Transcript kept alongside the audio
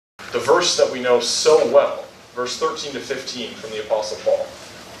the verse that we know so well, verse 13 to 15 from the Apostle Paul.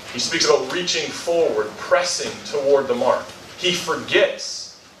 He speaks about reaching forward, pressing toward the mark. He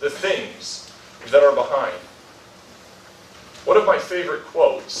forgets the things that are behind. One of my favorite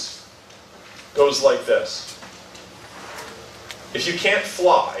quotes goes like this: if you can't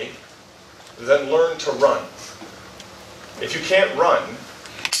fly, then learn to run. If you can't run,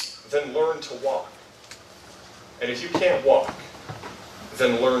 then learn to walk. And if you can't walk,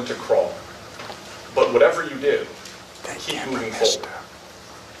 then learn to crawl. But whatever you do, keep moving forward.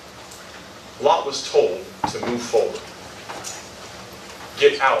 Lot was told to move forward.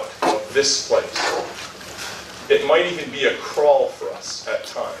 Get out of this place. It might even be a crawl for us at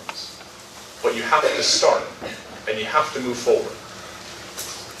times. But you have to start, and you have to move forward.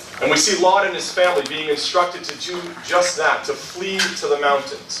 And we see Lot and his family being instructed to do just that, to flee to the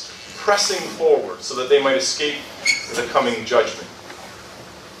mountains, pressing forward so that they might escape the coming judgment.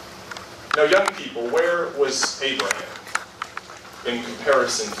 Now, young people, where was Abraham in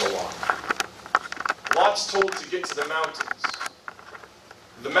comparison to Lot? Lot's told to get to the mountains.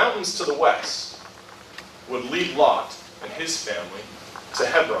 The mountains to the west would lead Lot and his family to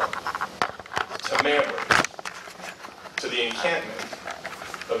Hebron, to Mamre, to the encampment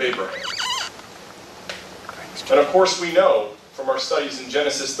of Abraham. And of course we know from our studies in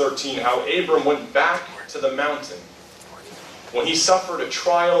Genesis 13 how Abram went back to the mountain when he suffered a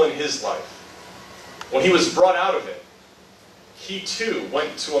trial in his life. When he was brought out of it, he too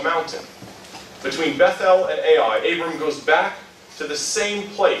went to a mountain. Between Bethel and Ai, Abram goes back to the same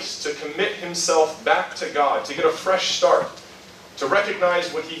place to commit himself back to God, to get a fresh start, to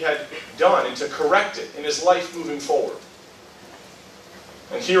recognize what he had done and to correct it in his life moving forward.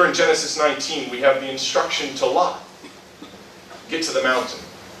 And here in Genesis 19, we have the instruction to Lot. Get to the mountain.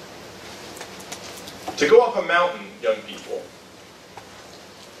 To go up a mountain, young people,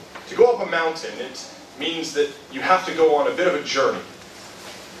 to go up a mountain, it means that you have to go on a bit of a journey.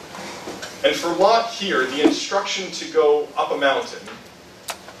 And for Lot here, the instruction to go up a mountain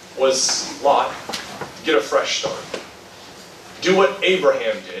was, Lot, get a fresh start. Do what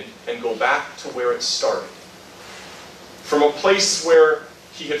Abraham did and go back to where it started. From a place where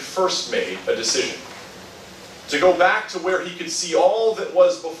he had first made a decision. To go back to where he could see all that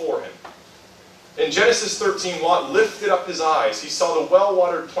was before him. In Genesis 13, Lot lifted up his eyes. He saw the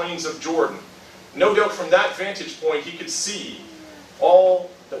well-watered plains of Jordan. No doubt from that vantage point he could see all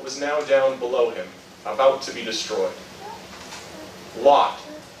that was now down below him, about to be destroyed. Lot,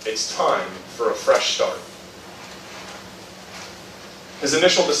 it's time for a fresh start. His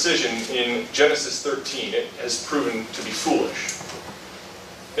initial decision in Genesis 13, it has proven to be foolish.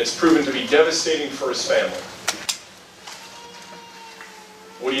 It's proven to be devastating for his family.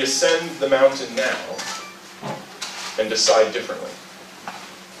 Would he ascend the mountain now and decide differently?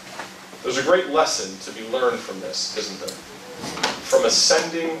 There's a great lesson to be learned from this, isn't there? From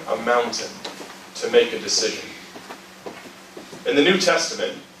ascending a mountain to make a decision. In the New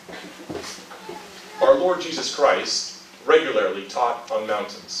Testament, our Lord Jesus Christ regularly taught on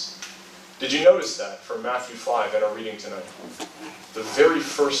mountains. Did you notice that from Matthew 5 in our reading tonight? The very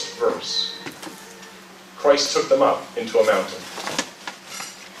first verse. Christ took them up into a mountain.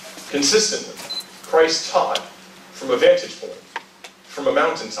 Consistently, Christ taught from a vantage point, from a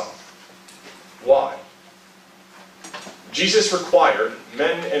mountaintop. Why? Jesus required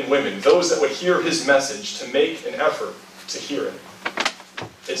men and women, those that would hear his message, to make an effort to hear it.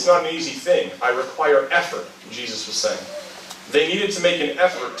 It's not an easy thing. I require effort, Jesus was saying. They needed to make an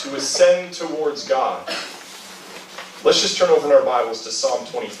effort to ascend towards God. Let's just turn over in our Bibles to Psalm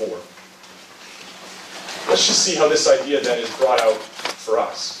 24. Let's just see how this idea then is brought out for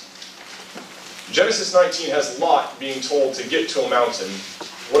us. Genesis 19 has Lot being told to get to a mountain.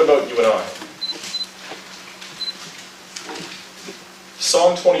 What about you and I?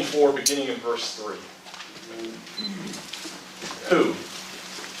 Psalm 24, beginning in verse 3. Who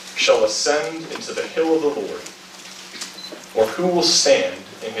shall ascend into the hill of the Lord? Or who will stand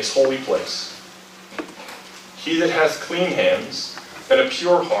in his holy place? He that hath clean hands and a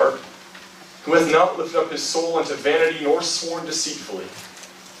pure heart, who hath not lifted up his soul unto vanity, nor sworn deceitfully,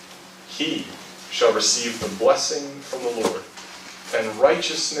 he shall receive the blessing from the Lord, and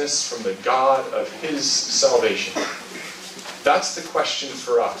righteousness from the God of his salvation. That's the question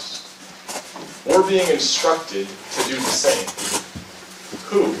for us. We're being instructed to do the same.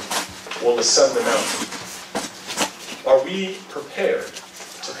 Who will ascend the mountain? Are we prepared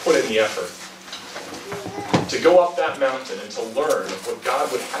to put in the effort? To go up that mountain and to learn what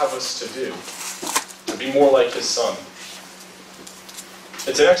God would have us to do, to be more like his Son.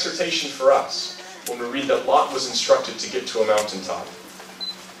 It's an exhortation for us when we read that Lot was instructed to get to a mountaintop.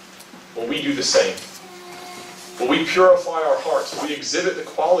 Will we do the same? Will we purify our hearts? Will we exhibit the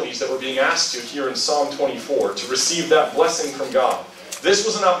qualities that we're being asked to here in Psalm 24 to receive that blessing from God? This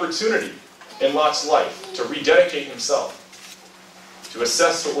was an opportunity in Lot's life to rededicate himself, to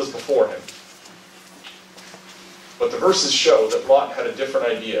assess what was before him. But the verses show that Lot had a different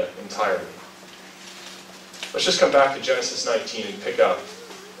idea entirely. Let's just come back to Genesis 19 and pick up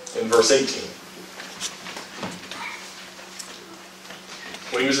in verse 18.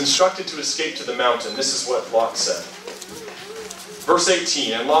 When he was instructed to escape to the mountain, this is what Lot said. Verse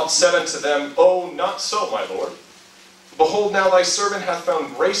 18, And Lot said unto them, Oh, not so, my lord. Behold, now thy servant hath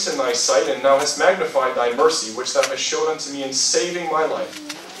found grace in thy sight, and thou hast magnified thy mercy, which thou hast showed unto me in saving my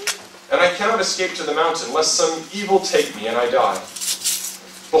life. And I cannot escape to the mountain, lest some evil take me, and I die.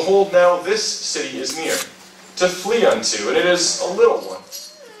 Behold, now this city is near, to flee unto, and it is a little one.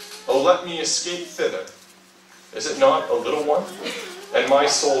 O let me escape thither. Is it not a little one? And my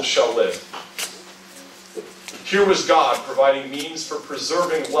soul shall live. Here was God providing means for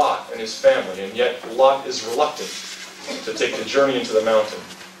preserving Lot and his family, and yet Lot is reluctant to take the journey into the mountain.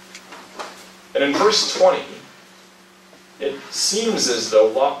 And in verse 20, it seems as though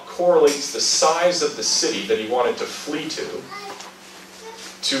Lot correlates the size of the city that he wanted to flee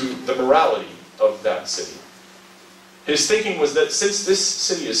to the morality of that city. His thinking was that since this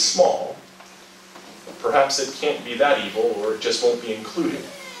city is small, perhaps it can't be that evil, or it just won't be included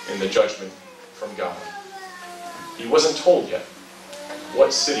in the judgment from God. He wasn't told yet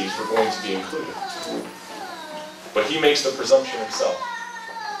what cities were going to be included. But he makes the presumption himself.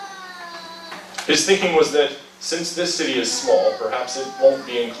 His thinking was that since this city is small, perhaps it won't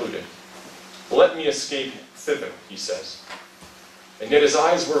be included. Let me escape thither, he says. And yet his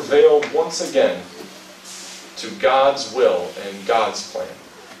eyes were veiled once again to God's will and God's plan.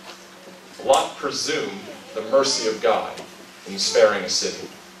 Lot presumed the mercy of God in sparing a city,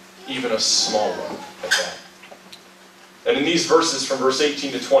 even a small one at that. And in these verses from verse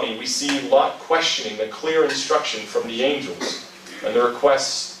 18 to 20, we see Lot questioning the clear instruction from the angels and the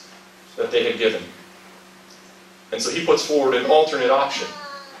requests that they had given. And so he puts forward an alternate option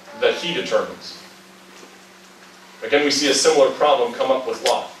that he determines. Again, we see a similar problem come up with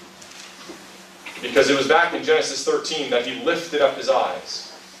Lot. Because it was back in Genesis 13 that he lifted up his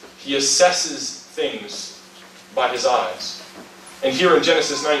eyes. He assesses things by his eyes. And here in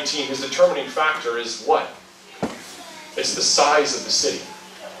Genesis 19, his determining factor is what? It's the size of the city.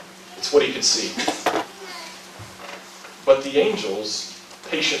 It's what he could see. But the angels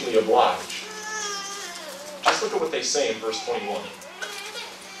patiently oblige. Just look at what they say in verse 21.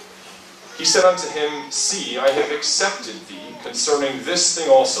 He said unto him, See, I have accepted thee concerning this thing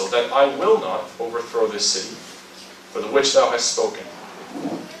also, that I will not overthrow this city, for the which thou hast spoken.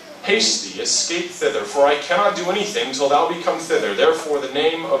 Haste thee, escape thither, for I cannot do anything till thou be come thither. Therefore the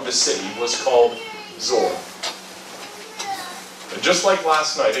name of the city was called Zor. And just like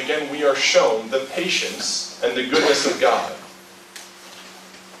last night, again we are shown the patience and the goodness of God.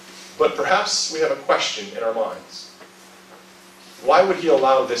 But perhaps we have a question in our minds. Why would he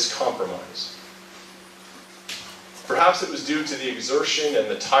allow this compromise? Perhaps it was due to the exertion and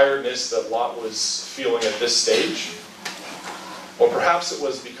the tiredness that Lot was feeling at this stage. Or perhaps it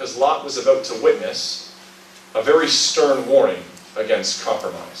was because Lot was about to witness a very stern warning against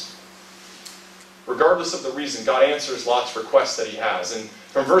compromise. Regardless of the reason, God answers Lot's request that he has. And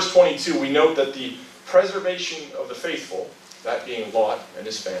from verse 22, we note that the preservation of the faithful, that being Lot and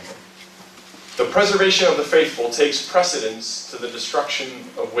his family, the preservation of the faithful takes precedence to the destruction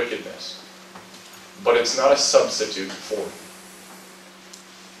of wickedness. But it's not a substitute for it.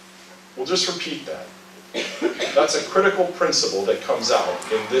 We'll just repeat that. That's a critical principle that comes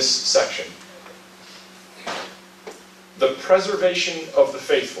out in this section. The preservation of the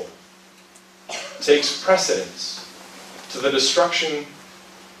faithful takes precedence to the destruction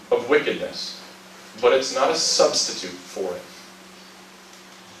of wickedness, but it's not a substitute for it.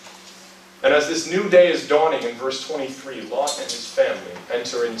 And as this new day is dawning in verse 23, Lot and his family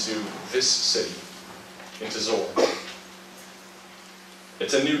enter into this city, into Zor.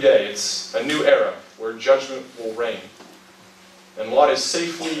 It's a new day, it's a new era where judgment will reign. And Lot is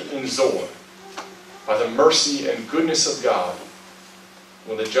safely in Zor by the mercy and goodness of God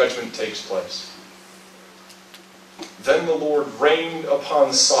when the judgment takes place. Then the Lord rained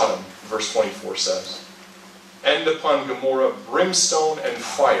upon Sodom, verse 24 says, and upon Gomorrah brimstone and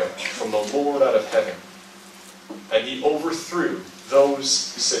fire from the Lord out of heaven. And he overthrew those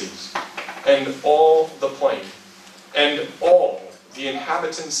cities, and all the plain, and all the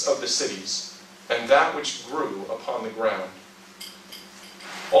inhabitants of the cities, and that which grew upon the ground.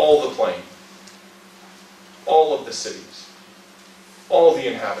 All the plain, all of the cities, all the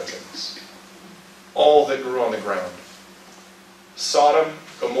inhabitants, all that grew on the ground. Sodom,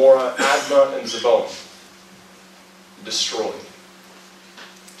 Gomorrah, Admah, and Zeboim, destroyed.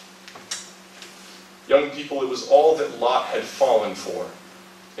 Young people, it was all that Lot had fallen for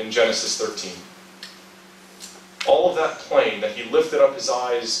in Genesis 13. All of that plain that he lifted up his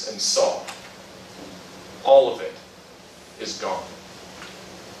eyes and saw, all of it is gone.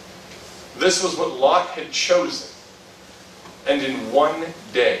 This was what Lot had chosen, and in one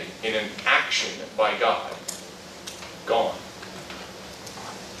day, in an action by God, gone.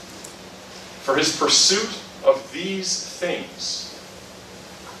 For his pursuit of these things,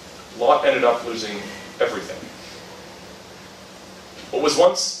 Lot ended up losing everything. What was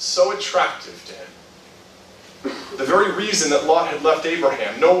once so attractive to him, the very reason that Lot had left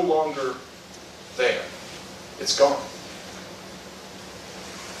Abraham, no longer there. It's gone.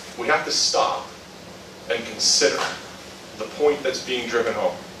 We have to stop and consider the point that's being driven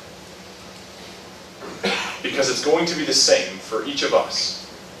home. Because it's going to be the same for each of us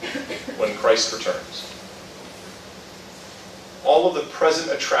when Christ returns. All of the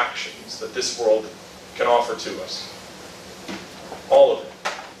present attractions that this world can offer to us, all of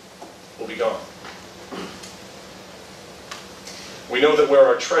it will be gone. We know that where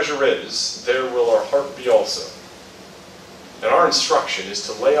our treasure is, there will our heart be also. And our instruction is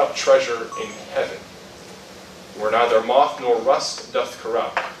to lay up treasure in heaven, where neither moth nor rust doth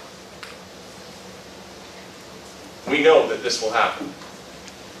corrupt. We know that this will happen.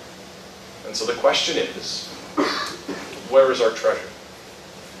 And so the question is, where is our treasure?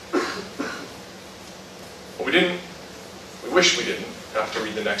 Well, we wish we didn't have to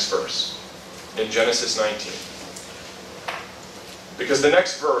read the next verse in Genesis 19. Because the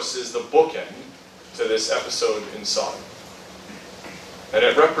next verse is the bookend to this episode in Sodom. And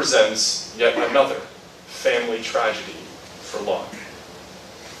it represents yet another family tragedy for Lot.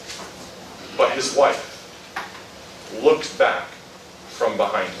 But his wife looked back from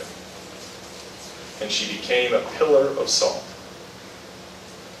behind him, and she became a pillar of salt.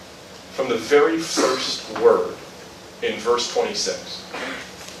 From the very first word in verse 26,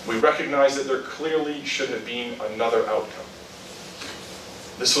 we recognize that there clearly should have been another outcome.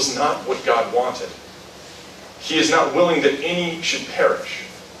 This was not what God wanted. He is not willing that any should perish.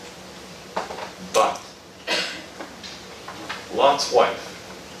 But Lot's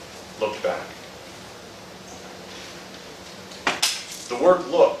wife looked back. The word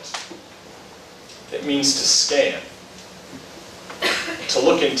looked, it means to scan, to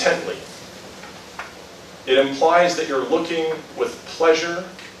look intently. It implies that you're looking with pleasure,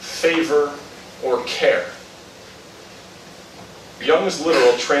 favor, or care. Young's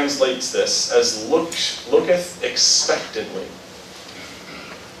literal translates this as looketh expectantly.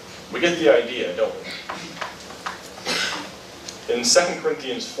 We get the idea, don't we? In 2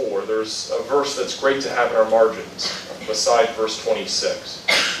 Corinthians 4, there's a verse that's great to have in our margins, beside verse 26.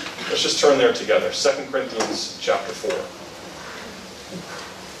 Let's just turn there together. 2 Corinthians chapter 4.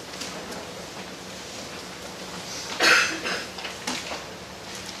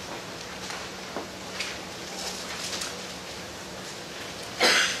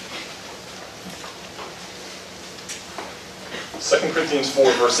 2 Corinthians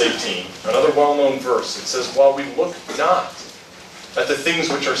 4, verse 18, another well-known verse. It says, while we look not at the things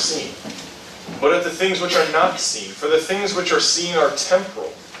which are seen, but at the things which are not seen. For the things which are seen are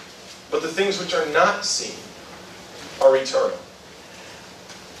temporal, but the things which are not seen are eternal.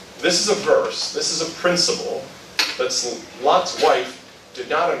 This is a verse, this is a principle that Lot's wife did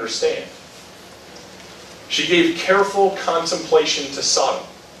not understand. She gave careful contemplation to Sodom,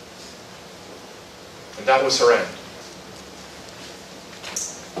 and that was her end.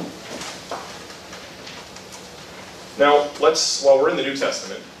 Now, while we're in the New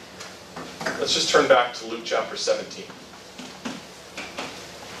Testament, let's just turn back to Luke chapter 17.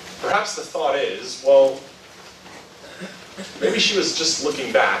 Perhaps the thought is, well, maybe she was just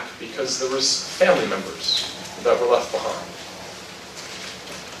looking back because there was family members that were left behind.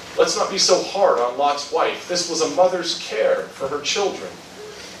 Let's not be so hard on Lot's wife. This was a mother's care for her children.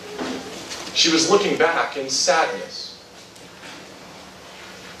 She was looking back in sadness.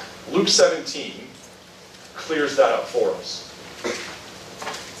 Luke 17 clears that up for us.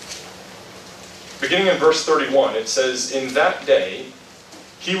 Beginning in verse 31, it says, in that day,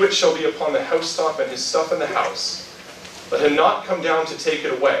 he which shall be upon the housetop and his stuff in the house, let him not come down to take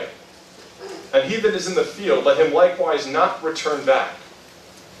it away. And he that is in the field, let him likewise not return back.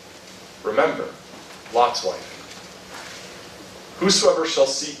 Remember, Lot's wife. Whosoever shall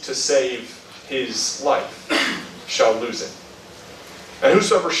seek to save his life shall lose it. And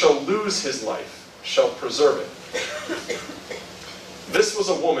whosoever shall lose his life shall preserve it. This was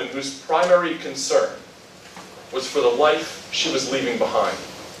a woman whose primary concern was for the life she was leaving behind.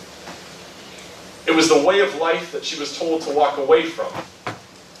 It was the way of life that she was told to walk away from,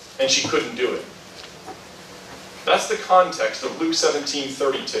 and she couldn't do it. That's the context of Luke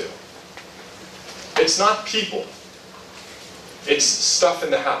 17:32. It's not people. It's stuff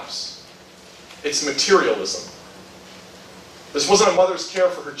in the house. It's materialism. This wasn't a mother's care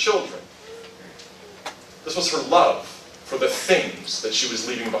for her children. This was her love for the things that she was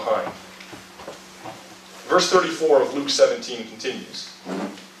leaving behind. Verse 34 of Luke 17 continues.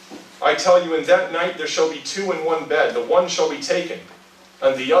 I tell you, in that night there shall be two in one bed. The one shall be taken,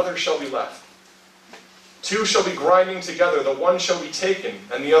 and the other shall be left. Two shall be grinding together. The one shall be taken,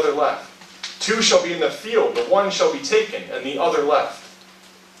 and the other left. Two shall be in the field. The one shall be taken, and the other left.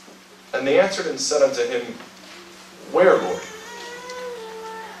 And they answered and said unto him, Where, Lord?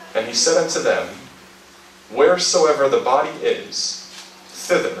 And he said unto them, Wheresoever the body is,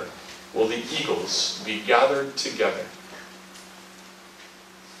 thither will the eagles be gathered together.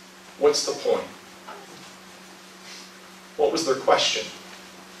 What's the point? What was their question?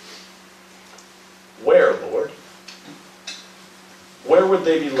 Where, Lord? Where would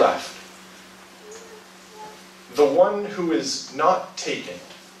they be left? The one who is not taken,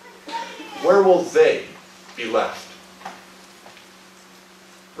 where will they be left?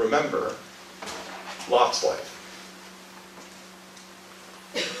 Remember, Lot's wife.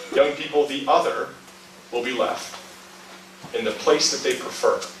 Young people, the other will be left in the place that they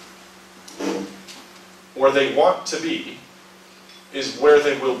prefer. Where they want to be is where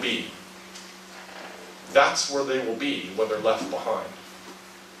they will be. That's where they will be when they're left behind.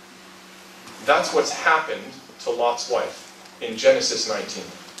 That's what's happened to Lot's wife in Genesis 19.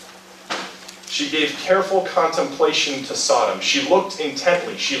 She gave careful contemplation to Sodom. She looked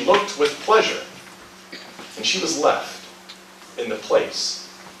intently. She looked with pleasure. And she was left in the place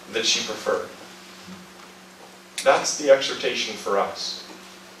that she preferred. That's the exhortation for us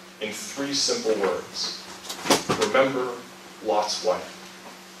in 3 simple words. Remember Lot's wife.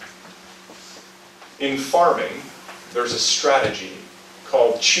 In farming, there's a strategy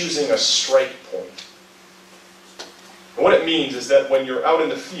called choosing a strike point. And what it means is that when you're out in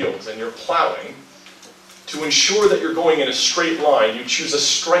the fields and you're plowing, to ensure that you're going in a straight line, you choose a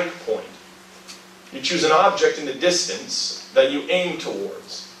strike point. You choose an object in the distance that you aim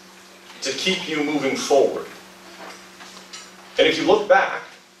towards to keep you moving forward. And if you look back,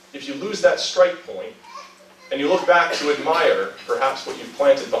 if you lose that strike point, and you look back to admire perhaps what you've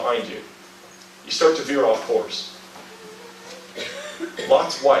planted behind you, you start to veer off course.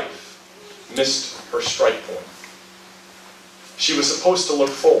 Lot's wife missed her strike point. She was supposed to look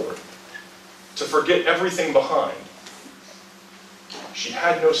forward, to forget everything behind. She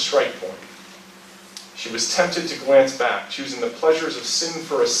had no strike point. She was tempted to glance back, choosing the pleasures of sin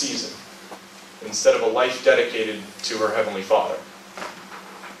for a season, instead of a life dedicated to her Heavenly Father.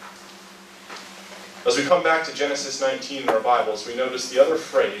 As we come back to Genesis 19 in our Bibles, we notice the other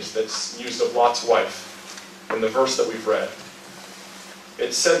phrase that's used of Lot's wife in the verse that we've read.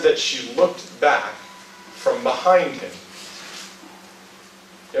 It said that she looked back from behind him.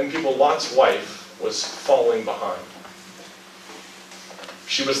 Young people, Lot's wife was falling behind.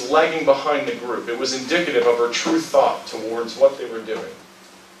 She was lagging behind the group. It was indicative of her true thought towards what they were doing.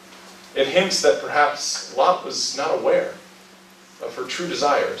 It hints that perhaps Lot was not aware of her true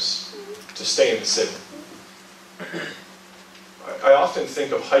desires to stay in the city. I often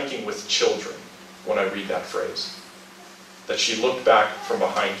think of hiking with children when I read that phrase. That she looked back from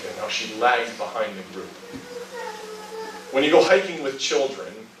behind him, how she lagged behind the group. When you go hiking with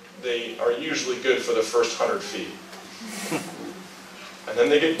children, they are usually good for the first 100 feet. And then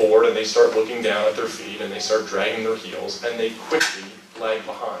they get bored and they start looking down at their feet and they start dragging their heels and they quickly lag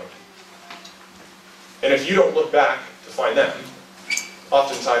behind. And if you don't look back to find them,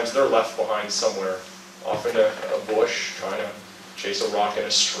 oftentimes they're left behind somewhere, off in a bush, trying to chase a rock in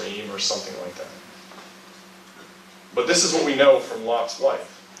a stream or something like that. But this is what we know from Lot's wife.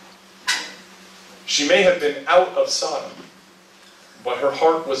 She may have been out of Sodom, but her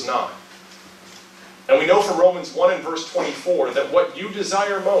heart was not. And we know from Romans 1 and verse 24 that what you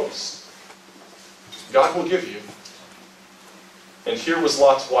desire most, God will give you. And here was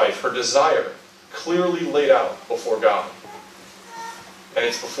Lot's wife, her desire clearly laid out before God. And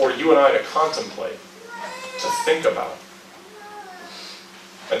it's before you and I to contemplate, to think about,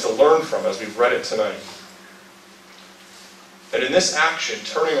 and to learn from as we've read it tonight. And in this action,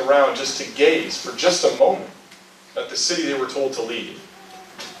 turning around just to gaze for just a moment at the city they were told to leave,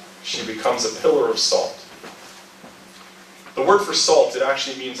 she becomes a pillar of salt. The word for salt, it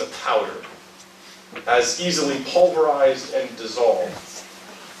actually means a powder. as easily pulverized and dissolved.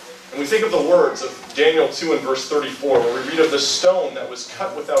 And we think of the words of Daniel 2 and verse 34, where we read of the stone that was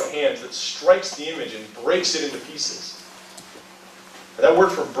cut without hands that strikes the image and breaks it into pieces. And that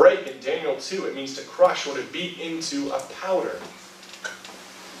word for break in Daniel 2, it means to crush or to beat into a powder.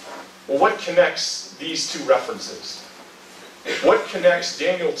 Well, what connects these two references? What connects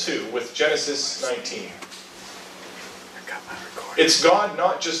Daniel 2 with Genesis 19? It's God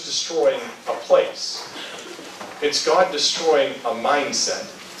not just destroying a place. It's God destroying a mindset,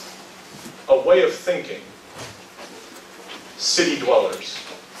 a way of thinking. City dwellers.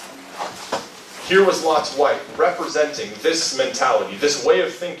 Here was Lot's wife representing this mentality, this way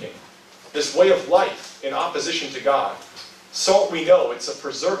of thinking, this way of life in opposition to God. Salt, we know, it's a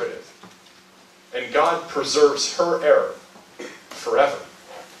preservative. And God preserves her error forever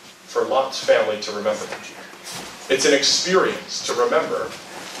for Lot's family to remember. It's an experience to remember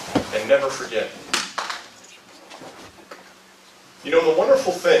and never forget. You know, the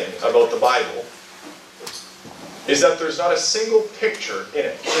wonderful thing about the Bible is that there's not a single picture in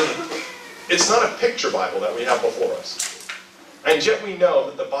it. It's not a picture Bible that we have before us. And yet we know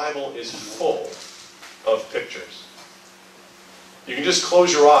that the Bible is full of pictures. You can just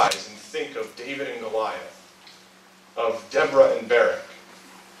close your eyes and think of David and Goliath, of Deborah and Barak.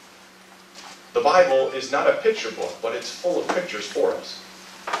 The Bible is not a picture book, but it's full of pictures for us.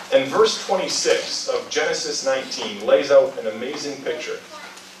 And verse 26 of Genesis 19 lays out an amazing picture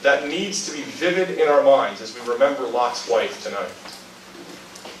that needs to be vivid in our minds as we remember Lot's wife tonight.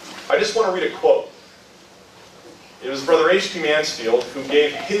 I just want to read a quote. It was Brother H.P. Mansfield who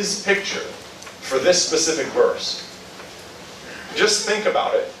gave his picture for this specific verse. Just think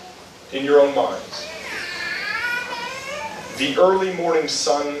about it in your own minds. The early morning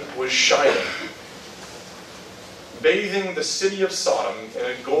sun was shining, bathing the city of Sodom in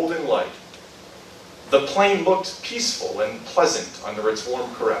a golden light. The plain looked peaceful and pleasant under its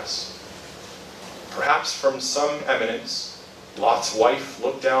warm caress. Perhaps from some eminence, Lot's wife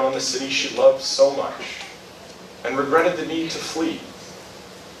looked down on the city she loved so much and regretted the need to flee.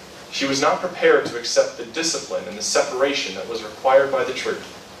 She was not prepared to accept the discipline and the separation that was required by the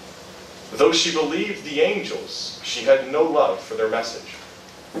truth. Though she believed the angels, she had no love for their message,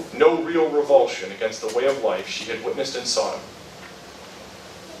 no real revulsion against the way of life she had witnessed in Sodom.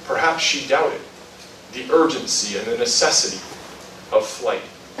 Perhaps she doubted the urgency and the necessity of flight.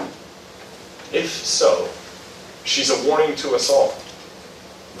 If so, she's a warning to us all.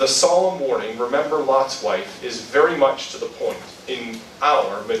 The solemn warning, remember Lot's wife, is very much to the point in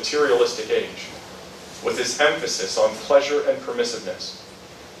our materialistic age, with its emphasis on pleasure and permissiveness.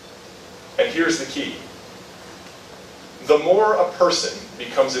 And here's the key. The more a person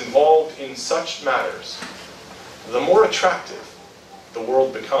becomes involved in such matters, the more attractive the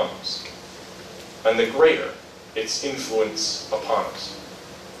world becomes, and the greater its influence upon us.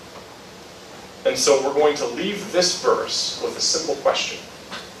 And so we're going to leave this verse with a simple question.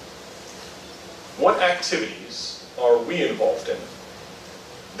 What activities are we involved in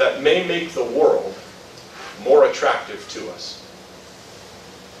that may make the world more attractive to us?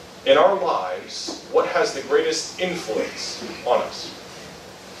 In our lives, what has the greatest influence on us?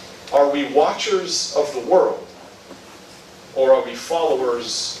 Are we watchers of the world, or are we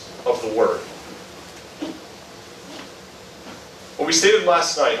followers of the Word? Well, we stated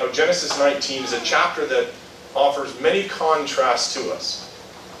last night how Genesis 19 is a chapter that offers many contrasts to us.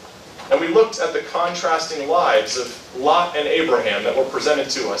 And we looked at the contrasting lives of Lot and Abraham that were presented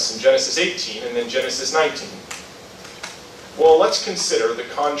to us in Genesis 18 and then Genesis 19. Well, let's consider the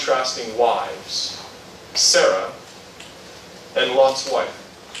contrasting wives, Sarah and Lot's wife.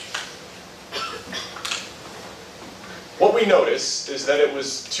 What we notice is that it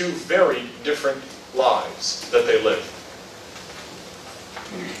was two very different lives that they lived.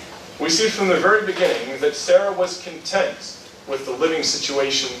 We see from the very beginning that Sarah was content with the living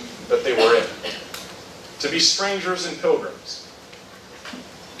situation that they were in, to be strangers and pilgrims.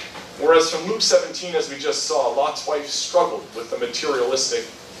 Whereas from Luke 17, as we just saw, Lot's wife struggled with the materialistic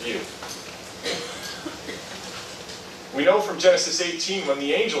view. We know from Genesis 18, when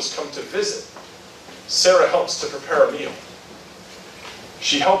the angels come to visit, Sarah helps to prepare a meal.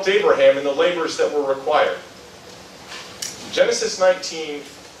 She helped Abraham in the labors that were required. Genesis 19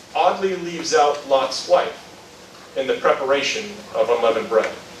 oddly leaves out Lot's wife in the preparation of unleavened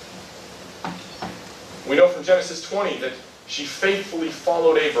bread. We know from Genesis 20 that she faithfully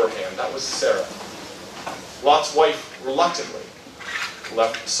followed Abraham. That was Sarah. Lot's wife reluctantly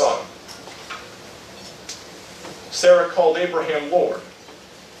left Sodom. Sarah called Abraham Lord.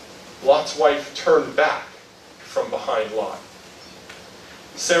 Lot's wife turned back from behind Lot.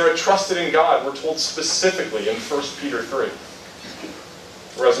 Sarah trusted in God, we're told specifically in 1 Peter 3.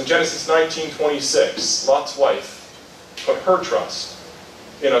 Whereas in Genesis 19:26, Lot's wife put her trust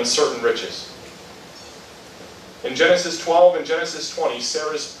in uncertain riches. In Genesis 12 and Genesis 20,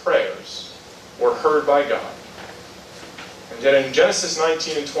 Sarah's prayers were heard by God. And yet in Genesis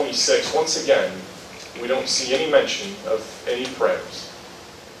 19 and 26, once again, we don't see any mention of any prayers.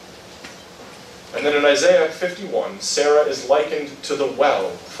 And then in Isaiah 51, Sarah is likened to the well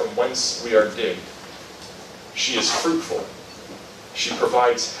from whence we are digged. She is fruitful. She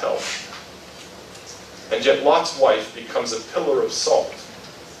provides help. And yet Lot's wife becomes a pillar of salt.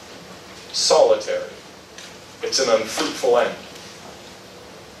 Solitary. It's an unfruitful end.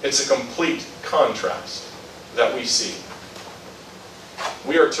 It's a complete contrast that we see.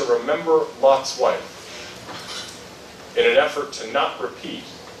 We are to remember Lot's wife in an effort to not repeat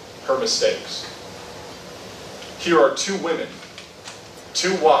her mistakes. Here are two women,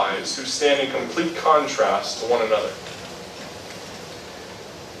 two wives who stand in complete contrast to one another.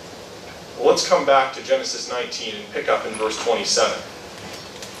 Well, let's come back to Genesis 19 and pick up in verse 27.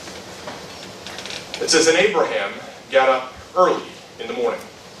 It says, "And Abraham got up early in the morning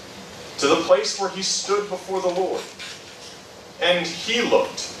to the place where he stood before the Lord. And he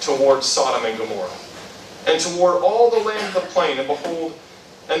looked toward Sodom and Gomorrah, and toward all the land of the plain, and behold,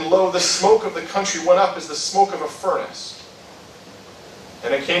 and lo, the smoke of the country went up as the smoke of a furnace.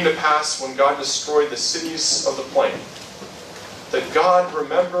 And it came to pass, when God destroyed the cities of the plain, that God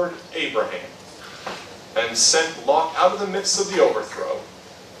remembered Abraham, and sent Lot out of the midst of the overthrow,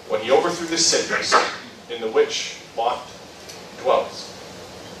 when he overthrew the cities in the which Lot dwells."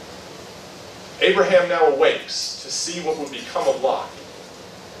 Abraham now awakes to see what would become of Lot.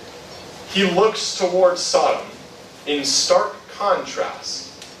 He looks towards Sodom in stark contrast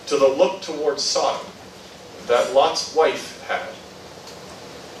to the look towards Sodom that Lot's wife had.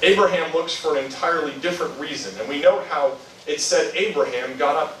 Abraham looks for an entirely different reason, and we note how it said Abraham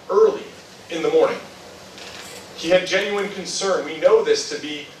got up early in the morning. He had genuine concern. We know this to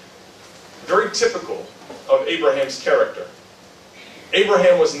be very typical of Abraham's character.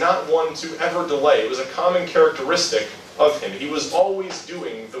 Abraham was not one to ever delay. It was a common characteristic of him. He was always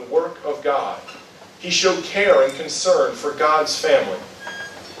doing the work of God. He showed care and concern for God's family.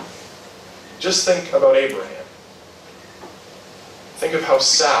 Just think about Abraham. Think of how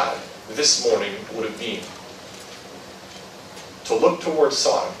sad this morning would have been to look towards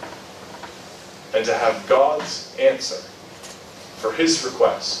Sodom and to have God's answer for his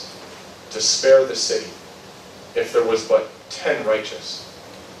request to spare the city if there was but 10 righteous.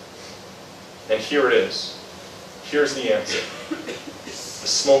 And here it is. Here's the answer. The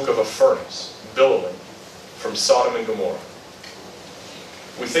smoke of a furnace billowing from Sodom and Gomorrah.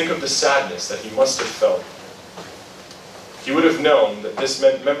 We think of the sadness that he must have felt. He would have known that this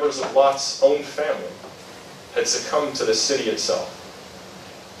meant members of Lot's own family had succumbed to the city itself.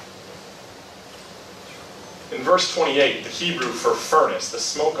 In verse 28, the Hebrew for furnace, the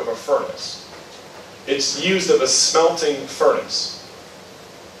smoke of a furnace, it's used of a smelting furnace.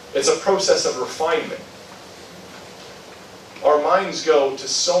 It's a process of refinement. Our minds go to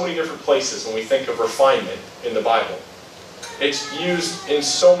so many different places when we think of refinement in the Bible. It's used in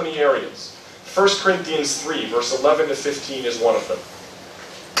so many areas. 1 Corinthians 3, verse 11 to 15 is one of them.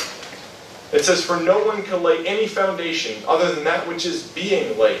 It says, "For no one can lay any foundation other than that which is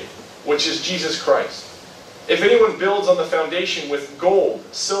being laid, which is Jesus Christ. If anyone builds on the foundation with gold,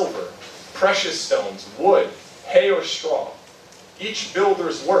 silver, precious stones, wood, hay, or straw, each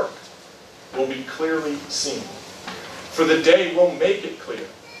builder's work will be clearly seen. For the day will make it clear,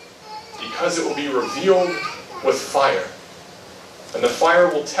 because it will be revealed with fire. And the fire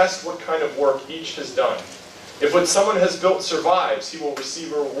will test what kind of work each has done. If what someone has built survives, he will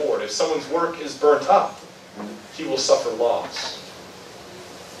receive a reward. If someone's work is burnt up, he will suffer loss."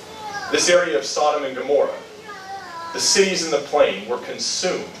 This area of Sodom and Gomorrah, the cities in the plain, were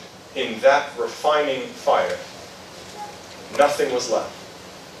consumed in that refining fire. Nothing was left.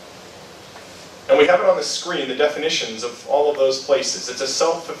 And we have it on the screen, the definitions of all of those places. It's a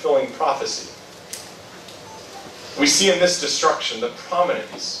self-fulfilling prophecy. We see in this destruction the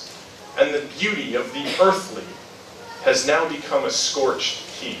prominence and the beauty of the earthly has now become a scorched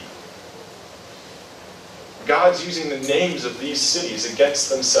heap. God's using the names of these cities against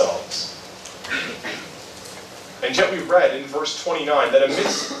themselves. And yet we read in verse 29 that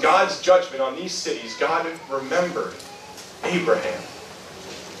amidst God's judgment on these cities, God remembered Abraham.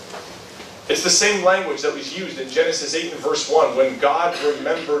 It's the same language that was used in Genesis 8 and verse 1 when God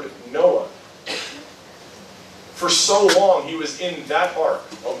remembered Noah. For so long he was in that ark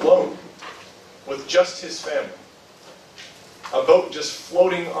alone with just his family. a boat just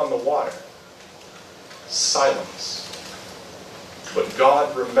floating on the water. Silence. But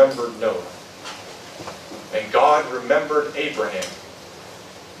God remembered Noah. And God remembered Abraham.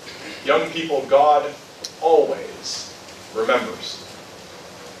 Young people, God always remembers.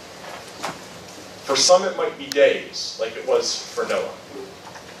 For some it might be days, like it was for Noah.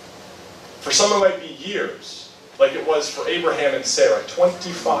 For some it might be years, like it was for Abraham and Sarah.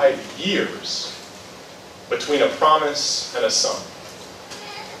 25 years between a promise and a son.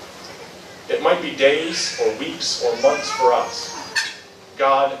 It might be days or weeks or months for us.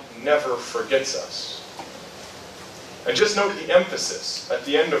 God never forgets us. And just note the emphasis at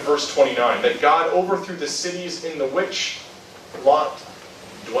the end of verse 29, that God overthrew the cities in the which Lot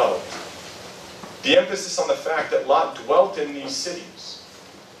dwelt. The emphasis on the fact that Lot dwelt in these cities.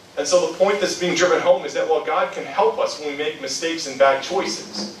 And so the point that's being driven home is that while God can help us when we make mistakes and bad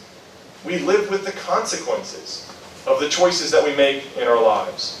choices, we live with the consequences of the choices that we make in our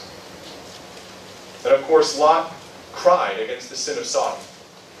lives. And of course, Lot cried against the sin of Sodom.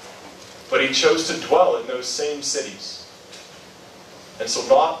 But he chose to dwell in those same cities. And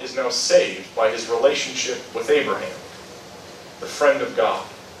so Lot is now saved by his relationship with Abraham, the friend of God.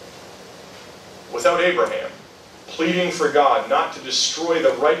 Without Abraham pleading for God not to destroy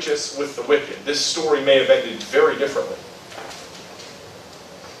the righteous with the wicked, this story may have ended very differently.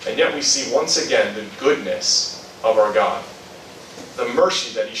 And yet we see once again the goodness of our God, the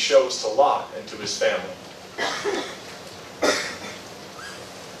mercy that he shows to Lot and to his family.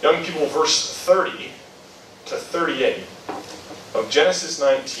 Young people, verse 30 to 38 of Genesis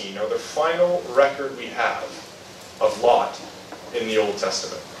 19 are the final record we have of Lot in the Old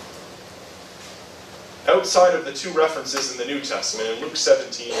Testament. Outside of the two references in the New Testament, in Luke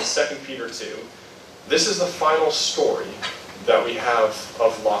 17 and 2 Peter 2, this is the final story that we have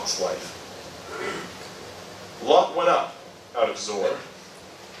of Lot's life. Lot went up out of Zoar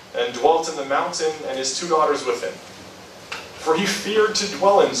and dwelt in the mountain, and his two daughters with him. For he feared to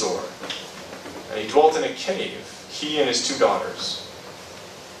dwell in Zoar, and he dwelt in a cave, he and his two daughters.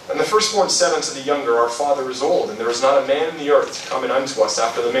 And the firstborn said unto the younger, Our father is old, and there is not a man in the earth to come in unto us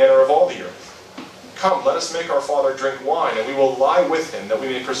after the manner of all the earth. Come, let us make our father drink wine, and we will lie with him, that we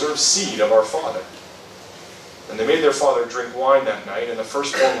may preserve seed of our father. And they made their father drink wine that night, and the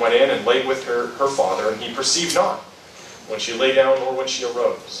firstborn went in and lay with her father, and he perceived not, when she lay down or when she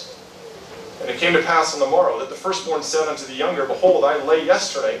arose. And it came to pass on the morrow that the firstborn said unto the younger, Behold, I lay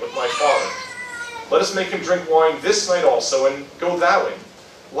yesterday with my father. Let us make him drink wine this night also, and go thou in,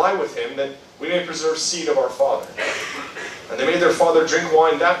 lie with him, that we may preserve seed of our father. And they made their father drink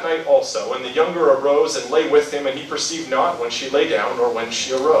wine that night also, and the younger arose and lay with him, and he perceived not when she lay down or when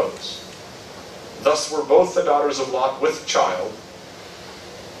she arose. Thus were both the daughters of Lot with child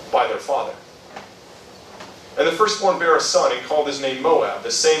by their father. And the firstborn bare a son, and called his name Moab,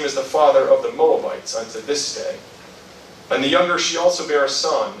 the same as the father of the Moabites unto this day. And the younger she also bare a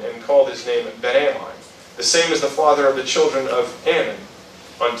son, and called his name Ben-Ammi, the same as the father of the children of Ammon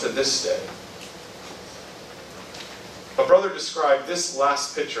unto this day. A brother described this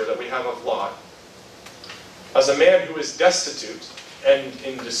last picture that we have of Lot as a man who is destitute and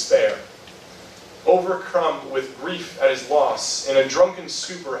in despair, overcome with grief at his loss, in a drunken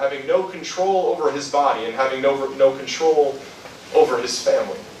stupor, having no control over his body and having no control over his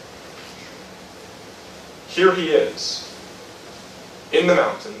family. Here he is, in the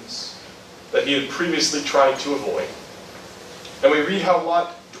mountains that he had previously tried to avoid. And we read how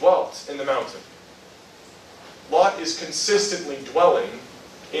Lot dwelt in the mountain. Lot is consistently dwelling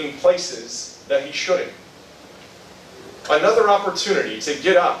in places that he shouldn't. Another opportunity to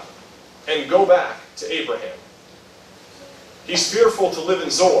get up and go back to Abraham. He's fearful to live in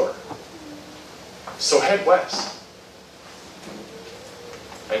Zoar, so head west.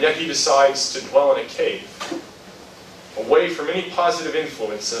 And yet he decides to dwell in a cave, away from any positive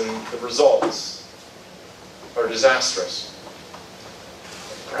influence, and the results are disastrous.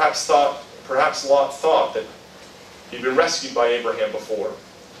 Perhaps Lot thought that he'd been rescued by Abraham before,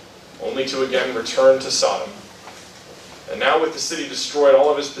 only to again return to Sodom. And now with the city destroyed, all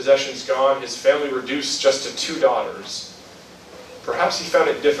of his possessions gone, his family reduced just to 2 daughters, perhaps he found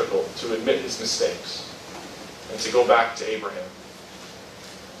it difficult to admit his mistakes and to go back to Abraham.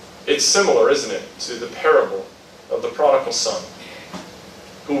 It's similar, isn't it, to the parable of the prodigal son,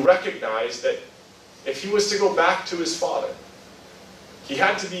 who recognized that if he was to go back to his father, he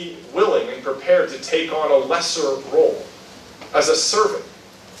had to be willing and prepared to take on a lesser role. As a servant,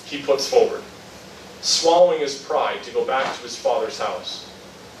 he puts forward, swallowing his pride to go back to his father's house.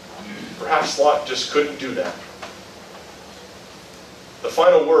 Perhaps Lot just couldn't do that. The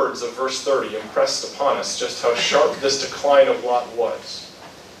final words of verse 30 impressed upon us just how sharp this decline of Lot was.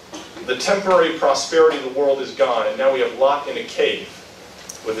 The temporary prosperity of the world is gone, and now we have Lot in a cave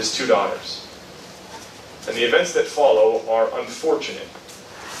with his 2 daughters. And the events that follow are unfortunate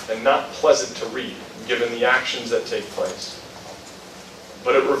and not pleasant to read, given the actions that take place.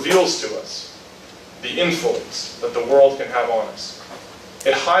 But it reveals to us the influence that the world can have on us.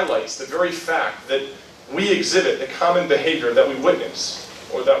 It highlights the very fact that we exhibit the common behavior that we witness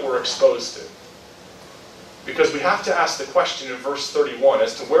or that we're exposed to. Because we have to ask the question in verse 31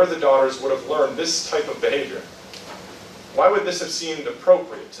 as to where the daughters would have learned this type of behavior. Why would this have seemed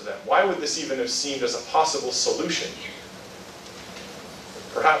appropriate to them? Why would this even have seemed as a possible solution?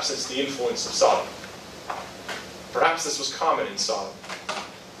 Perhaps it's the influence of Sodom. Perhaps this was common in Sodom,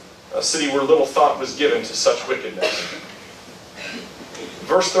 a city where little thought was given to such wickedness.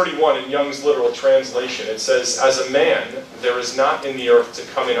 Verse 31 in Young's literal translation, it says, "As a man, there is not in the earth to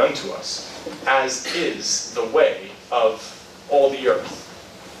come in unto us, as is the way of all the earth,"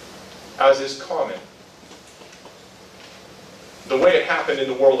 as is common. The way it happened in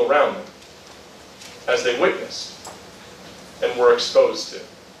the world around them, as they witnessed and were exposed to.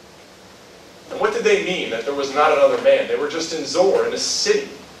 And what did they mean that there was not another man? They were just in Zoar, in a city,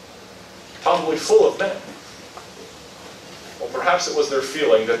 probably full of men. Well, perhaps it was their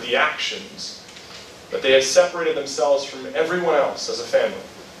feeling that the actions, that they had separated themselves from everyone else as a family.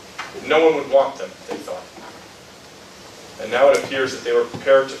 No one would want them, they thought. And now it appears that they were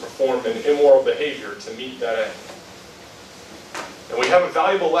prepared to perform an immoral behavior to meet that end. And we have a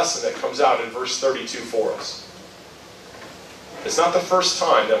valuable lesson that comes out in verse 32 for us. It's not the first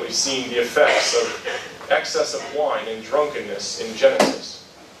time that we've seen the effects of excess of wine and drunkenness in Genesis.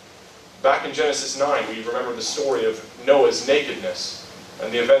 Back in Genesis 9, we remember the story of Noah's nakedness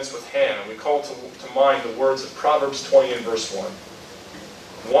and the events with Ham. And we call to mind the words of Proverbs 20 and verse 1.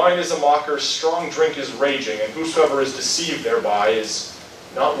 "Wine is a mocker, strong drink is raging, and whosoever is deceived thereby is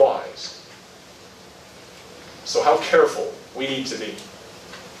not wise." So how careful we need to be,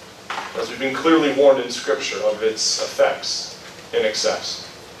 as we've been clearly warned in Scripture of its effects in excess.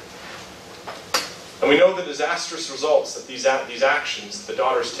 And we know the disastrous results that these actions the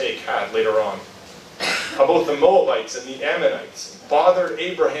daughters take had later on. How both the Moabites and the Ammonites bothered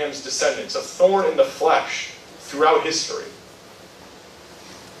Abraham's descendants, a thorn in the flesh throughout history.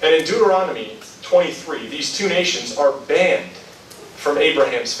 And in Deuteronomy 23, these 2 nations are banned from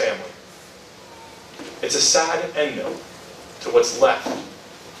Abraham's family. It's a sad endnote to what's left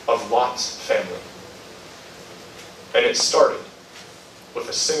of Lot's family. And it started with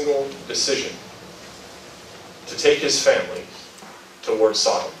a single decision to take his family towards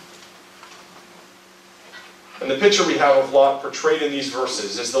Sodom. And the picture we have of Lot portrayed in these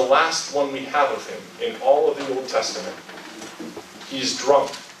verses is the last one we have of him in all of the Old Testament. He's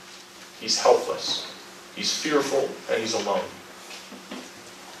drunk, he's helpless, he's fearful, and he's alone.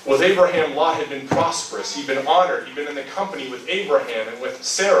 With Abraham, Lot had been prosperous, he'd been honored, he'd been in the company with Abraham and with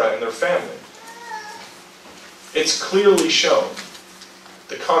Sarah and their family. It's clearly shown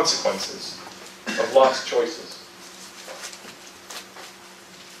the consequences of Lot's choices.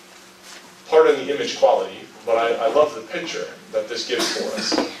 Pardon the image quality, but I love the picture that this gives for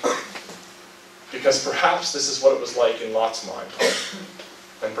us. Because perhaps this is what it was like in Lot's mind.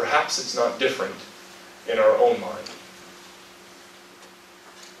 And perhaps it's not different in our own mind.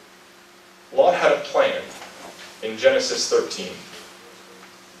 Lot had a plan in Genesis 13.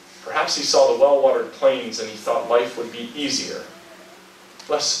 Perhaps he saw the well-watered plains and he thought life would be easier,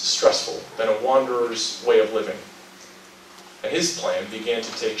 less stressful than a wanderer's way of living. And his plan began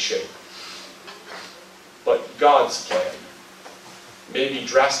to take shape. But God's plan may be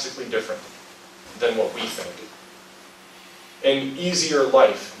drastically different than what we think. An easier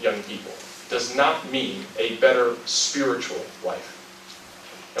life, young people, does not mean a better spiritual life.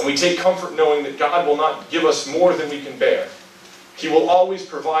 And we take comfort knowing that God will not give us more than we can bear. He will always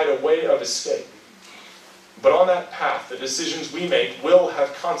provide a way of escape. But on that path, the decisions we make will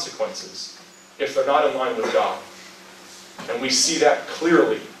have consequences if they're not in line with God. And we see that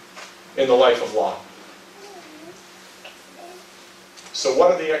clearly in the life of Lot. So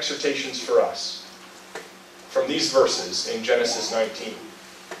what are the exhortations for us from these verses in Genesis 19?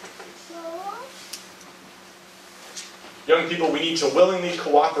 Young people, we need to willingly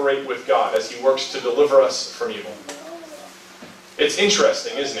cooperate with God as He works to deliver us from evil. It's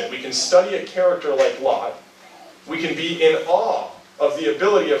interesting, isn't it? We can study a character like Lot. We can be in awe of the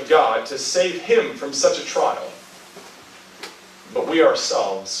ability of God to save him from such a trial. But we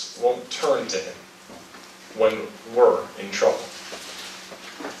ourselves won't turn to Him when we're in trouble.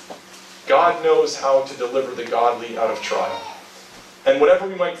 God knows how to deliver the godly out of trial. And whatever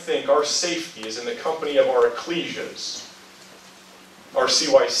we might think, our safety is in the company of our ecclesias, our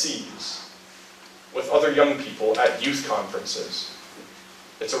CYCs, with other young people at youth conferences.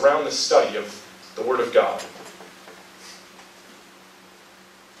 It's around the study of the Word of God.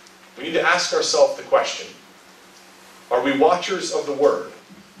 We need to ask ourselves the question, are we watchers of the Word,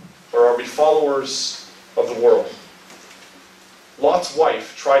 or are we followers of the world? Lot's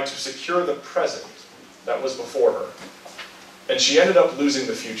wife tried to secure the present that was before her, and she ended up losing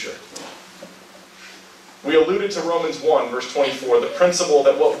the future. We alluded to Romans 1, verse 24, the principle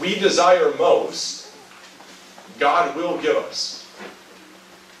that what we desire most, God will give us.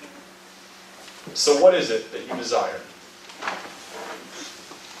 So what is it that you desire?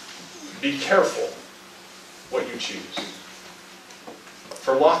 Be careful what you choose.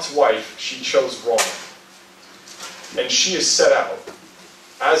 For Lot's wife, she chose wrong. And she is set out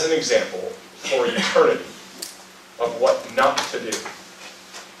as an example for eternity of what not to do,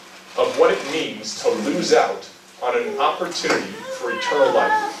 of what it means to lose out on an opportunity for eternal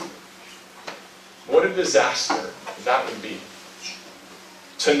life. What a disaster that would be.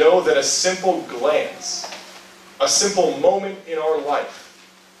 To know that a simple glance, a simple moment in our life,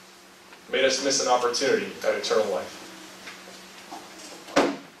 made us miss an opportunity at eternal life.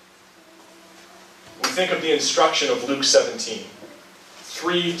 We think of the instruction of Luke 17.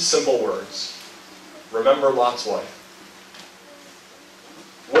 3 simple words. Remember Lot's wife.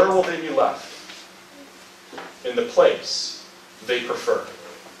 Where will they be left? In the place they prefer.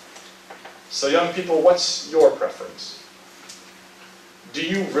 So young people, what's your preference? Do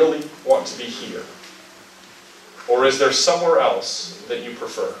you really want to be here? Or is there somewhere else that you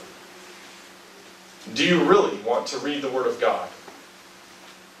prefer? Do you really want to read the Word of God?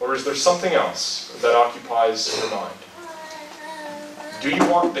 Or is there something else that occupies your mind? Do you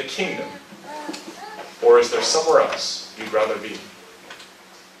want the kingdom? Or is there somewhere else you'd rather be?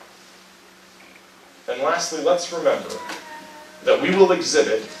 And lastly, let's remember that we will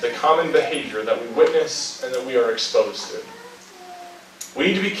exhibit the common behavior that we witness and that we are exposed to. We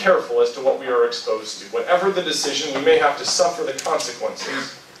need to be careful as to what we are exposed to. Whatever the decision, we may have to suffer the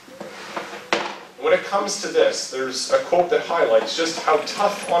consequences. When it comes to this, there's a quote that highlights just how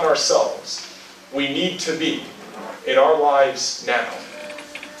tough on ourselves we need to be in our lives now.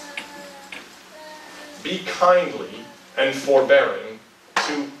 Be kindly and forbearing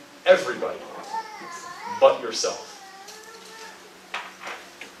to everybody but yourself.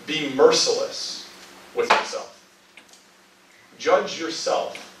 Be merciless with yourself. Judge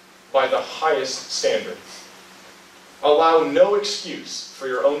yourself by the highest standard. Allow no excuse for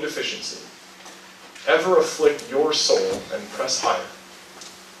your own deficiency. Ever afflict your soul and press higher.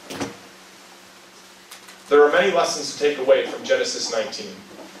 There are many lessons to take away from Genesis 19.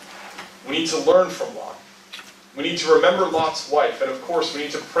 We need to learn from Lot. We need to remember Lot's wife, and of course we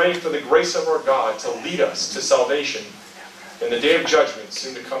need to pray for the grace of our God to lead us to salvation in the day of judgment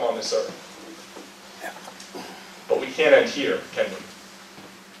soon to come on this earth. But we can't end here, can we?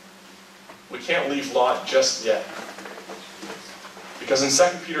 We can't leave Lot just yet. Because in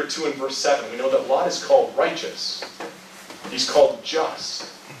 2 Peter 2 and verse 7, we know that Lot is called righteous. He's called just.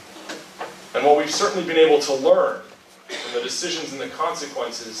 And while we've certainly been able to learn from the decisions and the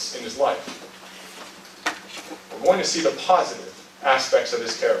consequences in his life, we're going to see the positive aspects of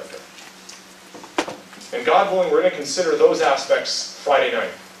his character. And God willing, we're going to consider those aspects Friday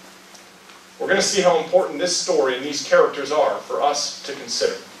night. We're going to see how important this story and these characters are for us to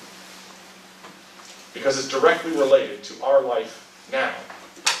consider. Because it's directly related to our life now,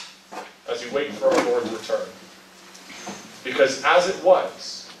 as we wait for our Lord's return. Because as it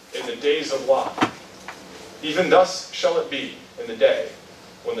was in the days of Lot, even thus shall it be in the day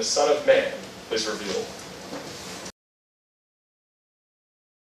when the Son of Man is revealed.